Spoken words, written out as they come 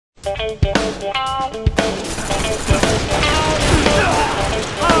Losing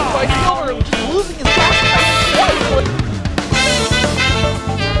his sacrifice.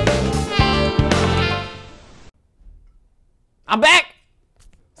 I'm back!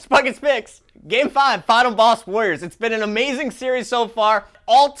 It's Puckett's Picks. Game 5, Final Boss Warriors. It's been an amazing series so far.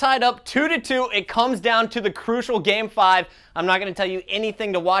 All tied up 2-2. It comes down to the crucial Game 5. I'm not going to tell you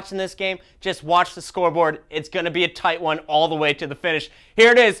anything to watch in this game. Just watch the scoreboard. It's going to be a tight one all the way to the finish.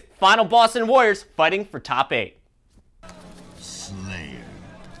 Here it is. Final Boss and Warriors fighting for top 8.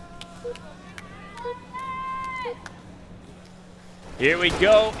 Here we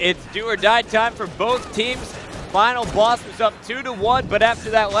go. It's do or die time for both teams. Final Boss was up 2-1, but after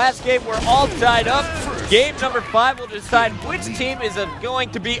that last game, we're all tied up. Game number 5 will decide which team is going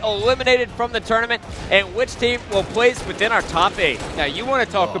to be eliminated from the tournament and which team will place within our top 8. Now, you want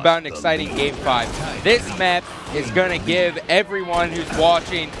to talk about an exciting Game 5. This map is going to give everyone who's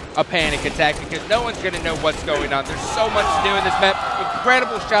watching a panic attack because no one's going to know what's going on. There's so much to do in this map.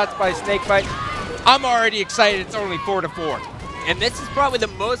 Incredible shots by Snakebite. I'm already excited. It's only 4-4. And this is probably the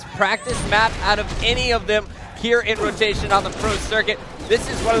most practiced map out of any of them here in rotation on the pro circuit. This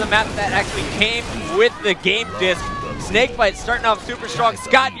is one of the maps that actually came with the game disc. Snakebite starting off super strong.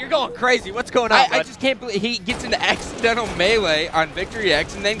 Scott, you're going crazy. What's going on? I just can't believe he gets an accidental melee on Victory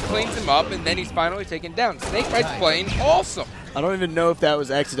X and then cleans him up, and then he's finally taken down. Snakebite's playing awesome. I don't even know if that was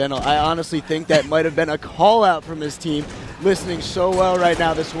accidental. I honestly think that might have been a call out from his team. Listening so well right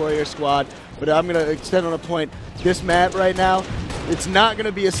now, this Warrior squad. But I'm going to extend on a point. This map right now, it's not going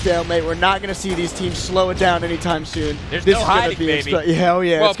to be a stalemate. We're not going to see these teams slow it down anytime soon. There's this no is hiding, be baby. Hell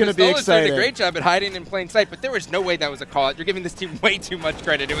yeah, well, it's going to be exciting. Did a great job at hiding in plain sight, but there was no way that was a call out. You're giving this team way too much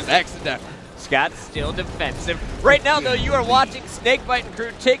credit. It was accidental. Scott's still defensive. Right now, though, you are watching Snakebite and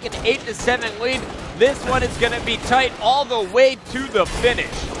crew take an 8-7 lead. This one is going to be tight all the way to the finish.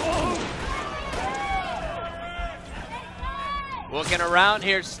 Looking around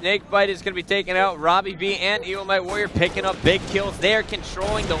here, Snakebite is going to be taking out Robbie B and Evil Might Warrior, picking up big kills. They are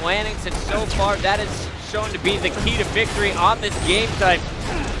controlling the landings, and so far that is shown to be the key to victory on this game type.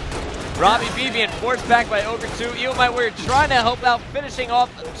 Robbie B being forced back by Ogre 2. Evil Might Warrior trying to help out, finishing off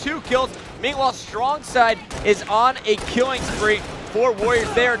 2 kills. Meanwhile, Strong Side is on a killing spree for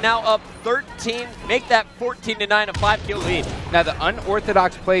Warriors. They are now up 13. Make that 14-9, a 5-kill lead. Now, the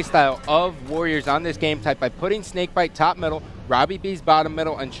unorthodox playstyle of Warriors on this game type by putting Snakebite top middle, Robbie B's bottom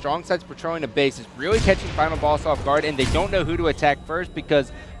middle, and Strong Side's patrolling a base is really catching Final Boss off guard, and they don't know who to attack first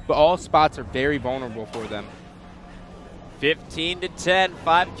because all spots are very vulnerable for them. 15-10,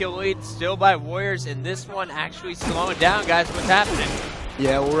 5-kill lead still by Warriors, and this one actually slowing down, guys. What's happening?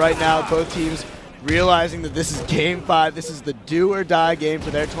 Yeah, well, right now, both teams realizing that this is Game 5. This is the do-or-die game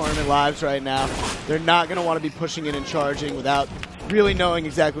for their tournament lives right now. They're not going to want to be pushing in and charging without really knowing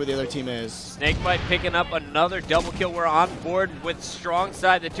exactly what the other team is. Snakebite picking up another double kill. We're on board with Strong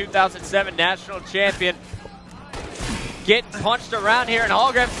Side, the 2007 national champion. Getting punched around here, and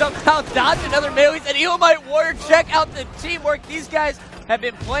Hologram somehow dodged another melee. And Evil Might Warrior, check out the teamwork. These guys have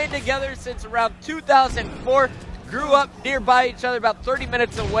been playing together since around 2004. Grew up nearby each other, about 30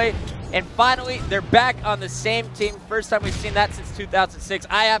 minutes away. And finally, they're back on the same team. First time we've seen that since 2006.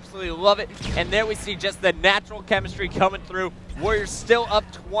 I absolutely love it. And there we see just the natural chemistry coming through. Warriors still up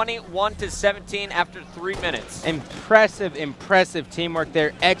 21-17 after 3 minutes. Impressive, impressive teamwork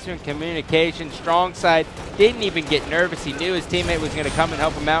there. Excellent communication. Strong Side didn't even get nervous. He knew his teammate was going to come and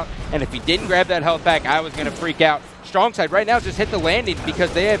help him out. And if he didn't grab that health back, I was going to freak out. Strong Side right now just hit the landing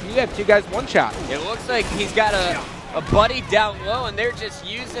because you have 2 guys one shot. It looks like he's got a buddy down low, and they're just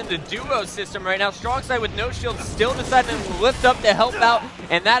using the duo system right now. Strong Side with no shield still deciding to lift up to help out,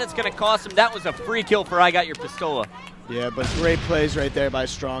 and that is going to cost him. That was a free kill for I Got Your Pistola. Yeah, but great plays right there by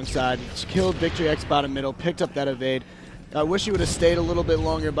Strong Side. Killed Victory X bottom middle, picked up that evade. I wish he would have stayed a little bit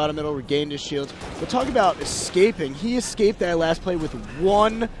longer bottom middle, regained his shields. But talk about escaping. He escaped that last play with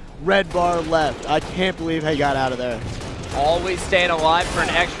 1 red bar left. I can't believe he got out of there. Always staying alive for an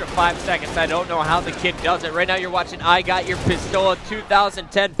extra 5 seconds. I don't know how the kid does it. Right now you're watching I Got Your Pistola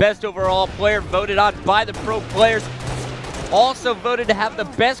 2010 best overall player voted on by the pro players. Also voted to have the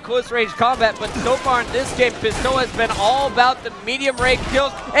best close range combat, but so far in this game, Pistola has been all about the medium range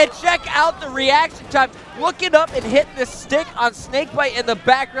kills. And check out the reaction time. Looking up and hitting the stick on Snakebite in the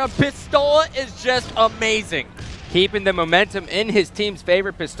background. Pistola is just amazing. Keeping the momentum in his team's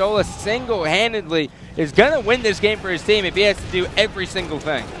favor. Pistola single-handedly is going to win this game for his team if he has to do every single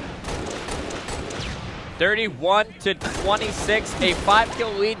thing. 31-26, a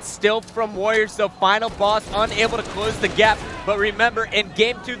 5-kill lead still from Warriors, so Final Boss unable to close the gap. But remember, in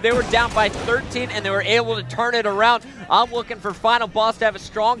Game 2, they were down by 13, and they were able to turn it around. I'm looking for Final Boss to have a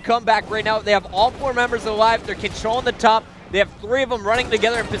strong comeback right now. They have all 4 members alive. They're controlling the top. They have 3 of them running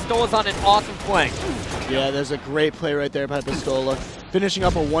together, and Pistola's on an awesome flank. Yeah, there's a great play right there by Pistola, finishing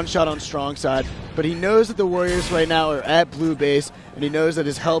up a one-shot on strong side. But he knows that the Warriors right now are at blue base, and he knows that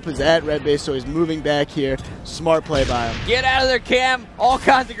his help is at red base, so he's moving back here. Smart play by him. Get out of there, Cam. All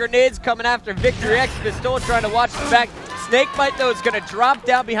kinds of grenades coming after Victory X. Pistola trying to watch his back. Snakebite, though, is going to drop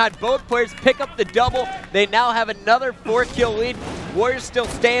down behind both players, pick up the double. They now have another 4-kill lead. Warriors still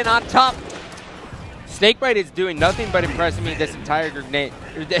staying on top. Snakebite is doing nothing but impressing me this entire game.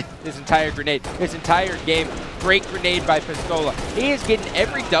 Great grenade by Pistola. He is getting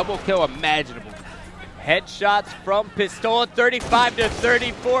every double kill imaginable. Headshots from Pistola,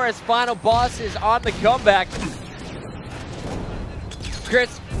 35-34 as Final Boss is on the comeback.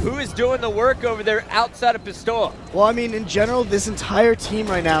 Chris, who is doing the work over there outside of Pistola? Well, I mean, in general, this entire team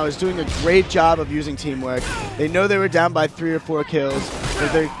right now is doing a great job of using teamwork. They know they were down by 3 or 4 kills,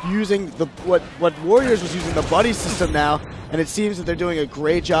 but they're using what Warriors was using, the buddy system now, and it seems that they're doing a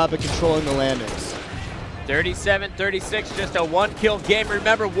great job at controlling the landings. 37-36, just a 1-kill game.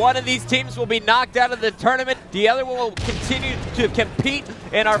 Remember, one of these teams will be knocked out of the tournament. The other one will continue to compete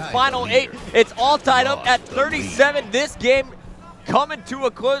in our final 8. It's all tied up at 37. This game coming to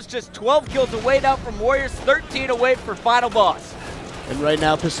a close, just 12 kills away now from Warriors, 13 away for Final Boss. And right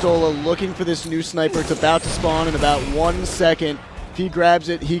now, Pistola looking for this new sniper. It's about to spawn in about 1 second. If he grabs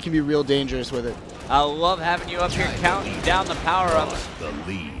it, he can be real dangerous with it. I love having you up here counting down the power-ups.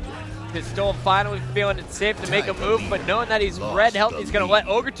 Pistola finally feeling it safe to make a move, but knowing that he's red health, he's going to let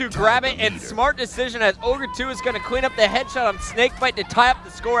Ogre 2 grab it, and smart decision as Ogre 2 is going to clean up the headshot on Snakebite to tie up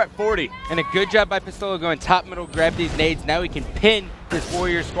the score at 40. And a good job by Pistola going top middle, grab these nades. Now he can pin this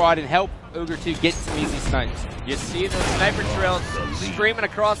Warrior squad and help Ogre 2 get some easy snipes. You see those sniper trails streaming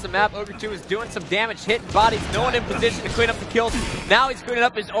across the map. Ogre 2 is doing some damage, hitting bodies, no one in position to clean up the kills. Now he's cleaning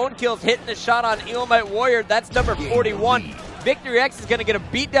up his own kills, hitting the shot on Elamite Warrior. That's number 41. Victory X is going to get a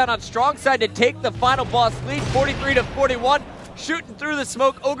beat down on strong side to take the Final Boss lead, 43-41. Shooting through the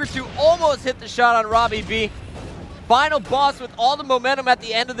smoke, Ogre 2 almost hit the shot on Robbie B. Final Boss with all the momentum at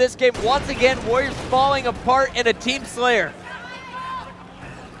the end of this game. Once again, Warriors falling apart in a team slayer.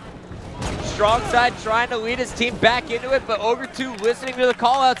 Strong side trying to lead his team back into it, but Ogre 2 listening to the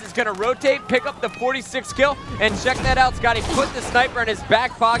callouts is going to rotate, pick up the 46 kill, and check that out, Scotty. Put the sniper in his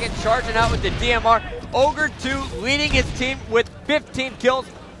back pocket, charging out with the DMR. Ogre 2 leading his team with 15 kills.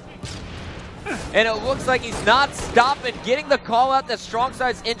 And it looks like he's not stopping, getting the call out that strong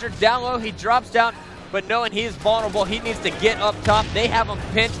side's injured down low. He drops down, but knowing he is vulnerable, he needs to get up top. They have him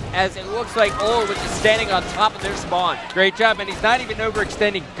pinched as it looks like Ulrich is standing on top of their spawn. Great job, and he's not even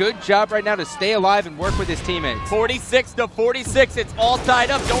overextending. Good job right now to stay alive and work with his teammates. 46-46, it's all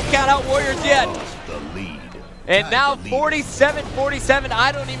tied up. Don't count out Warriors yet. And now 47-47,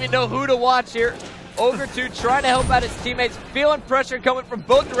 I don't even know who to watch here. Ogre 2 trying to help out his teammates, feeling pressure coming from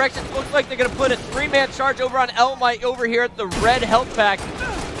both directions. Looks like they're going to put a 3-man charge over on Elamite over here at the red health pack.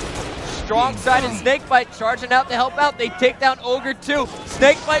 Strong side and Snakebite charging out to help out. They take down Ogre 2.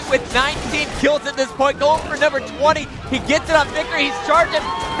 Snakebite with 19 kills at this point, going for number 20. He gets it on Victory. He's charging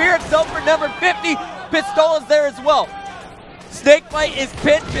Fear itself for number 50. Pistola's there as well. Snakebite is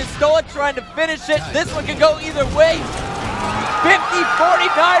pinned. Pistola trying to finish it. This one can go either way. 50-49,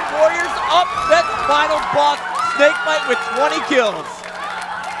 Warriors upset Final Boss. Snakebite with 20 kills.